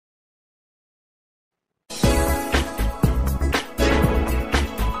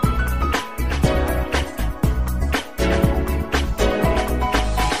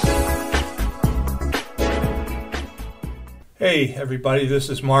Hey everybody, this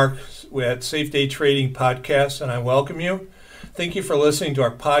is Mark at SafeDay Trading Podcast, and I welcome you. Thank you for listening to our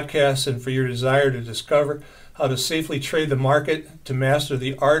podcast and for your desire to discover how to safely trade the market to master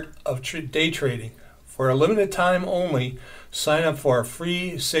the art of day trading. For a limited time only, sign up for our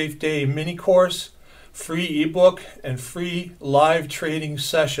free SafeDay mini course, free ebook, and free live trading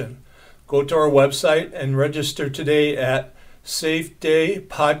session. Go to our website and register today at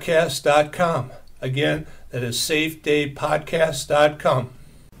SafeDayPodcast.com. Again, that is SafeDayPodcast.com.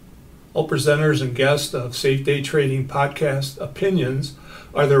 All presenters and guests of SafeDay Trading Podcast opinions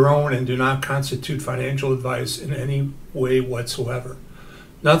are their own and do not constitute financial advice in any way whatsoever.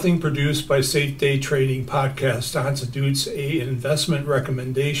 Nothing produced by SafeDay Trading Podcast constitutes an investment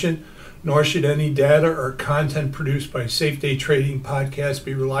recommendation, nor should any data or content produced by SafeDay Trading Podcast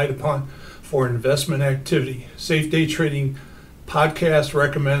be relied upon for investment activity. SafeDay Trading Podcast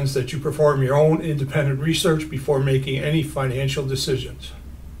recommends that you perform your own independent research before making any financial decisions.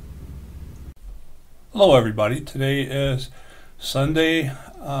 Hello everybody. Today is Sunday,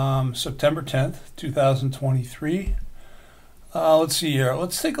 September 10th, 2023. Let's see here.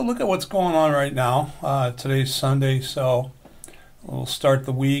 Let's take a look at what's going on right now. Today's Sunday, so we'll start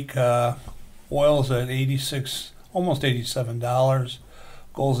the week. Oil's at almost $87.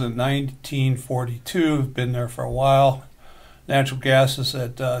 Gold's at $19.42. Been there for a while. Natural gas is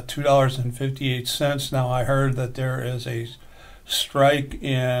at $2.58. Now I heard that there is a strike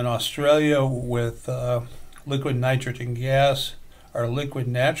in Australia with liquid nitrogen gas or liquid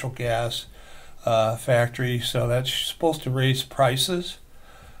natural gas factory, so that's supposed to raise prices.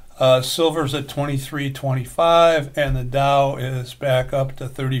 Silver's at $23.25, and the Dow is back up to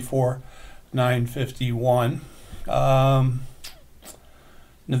 34,951.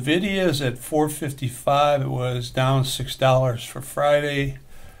 Nvidia is at $4.55. It was down $6 for Friday.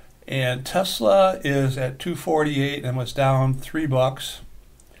 And Tesla is at $2.48 and was down $3.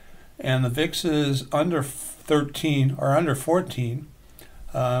 And the VIX is under 13 or under 14.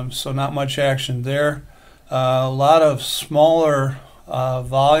 So not much action there. A lot of smaller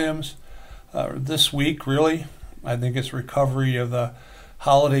volumes this week, really. I think it's recovery of the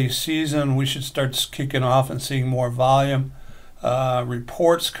holiday season. We should start kicking off and seeing more volume.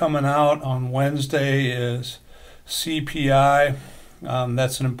 Reports coming out on Wednesday is CPI.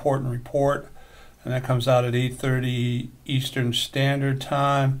 That's an important report, and that comes out at 8:30 Eastern Standard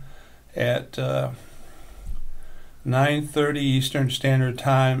Time. At 9:30 Eastern Standard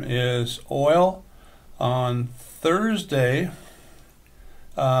Time is oil. On Thursday,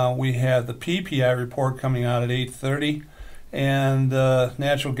 we have the PPI report coming out at 8:30, and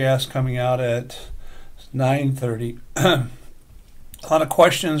natural gas coming out at 9:30. A lot of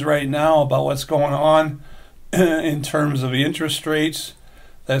questions right now about what's going on in terms of interest rates.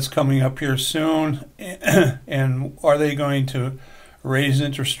 That's coming up here soon. And are they going to raise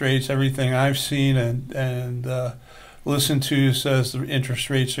interest rates? Everything I've seen and listened to says the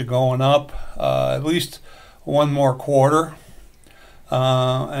interest rates are going up at least one more quarter.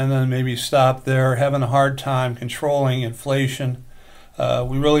 And then maybe stop there. Having a hard time controlling inflation.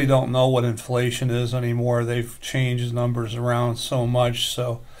 We really don't know what inflation is anymore. They've changed numbers around so much,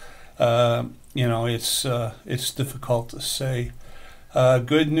 so it's difficult to say.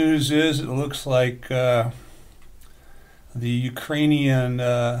 Good news is it looks like the Ukrainian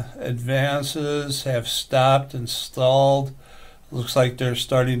advances have stopped and stalled. Looks like they're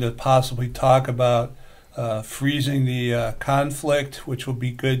starting to possibly talk about freezing the conflict, which will be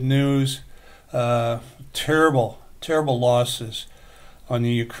good news. Terrible losses on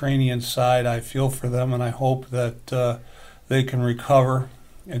the Ukrainian side. I feel for them, and I hope that they can recover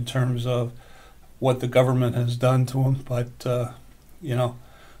in terms of what the government has done to them. But,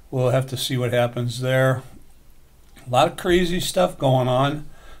 we'll have to see what happens there. A lot of crazy stuff going on.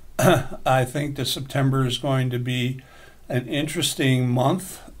 I think that September is going to be an interesting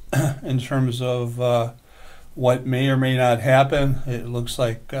month in terms of what may or may not happen. It looks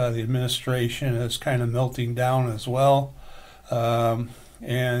like the administration is kind of melting down as well.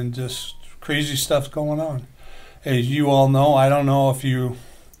 And just crazy stuff going on. As you all know, I don't know if I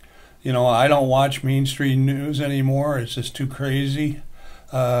don't watch mainstream news anymore. It's just too crazy,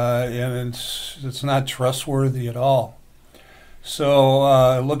 and it's not trustworthy at all.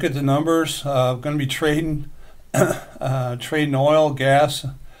 So look at the numbers. Going to be trading oil, gas,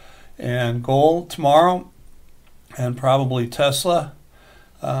 and gold tomorrow, and probably Tesla.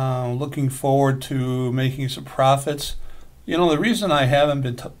 Looking forward to making some profits. The reason I haven't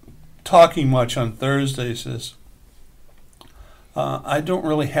been talking much on Thursdays is I don't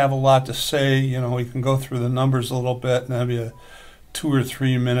really have a lot to say. We can go through the numbers a little bit and have a 2 or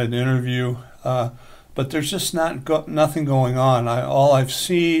 3 minute interview. but there's just nothing going on. All I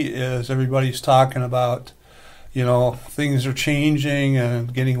see is everybody's talking about, things are changing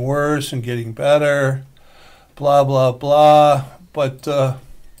and getting worse and getting better, blah, blah, blah, but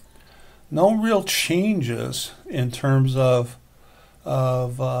no real changes in terms of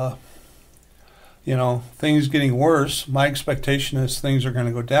things getting worse. My expectation is things are going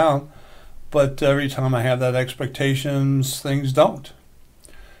to go down, but every time I have that expectations, things don't.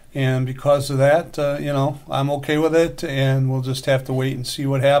 And because of that, I'm okay with it, and we'll just have to wait and see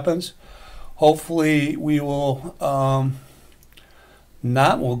what happens. Hopefully we will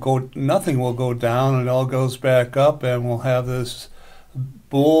nothing will go down, it all goes back up, and we'll have this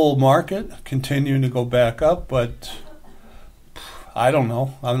bull market continuing to go back up, but I don't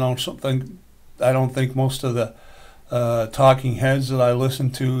know. I don't think most of the talking heads that I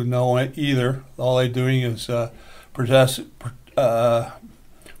listen to know it either. All they're doing is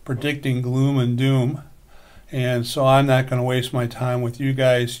predicting gloom and doom. And so I'm not going to waste my time with you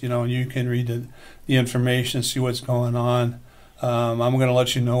guys. You can read the information, see what's going on. I'm going to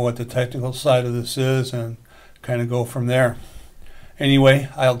let you know what the technical side of this is and kind of go from there. Anyway,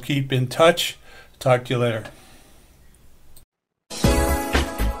 I'll keep in touch. Talk to you later.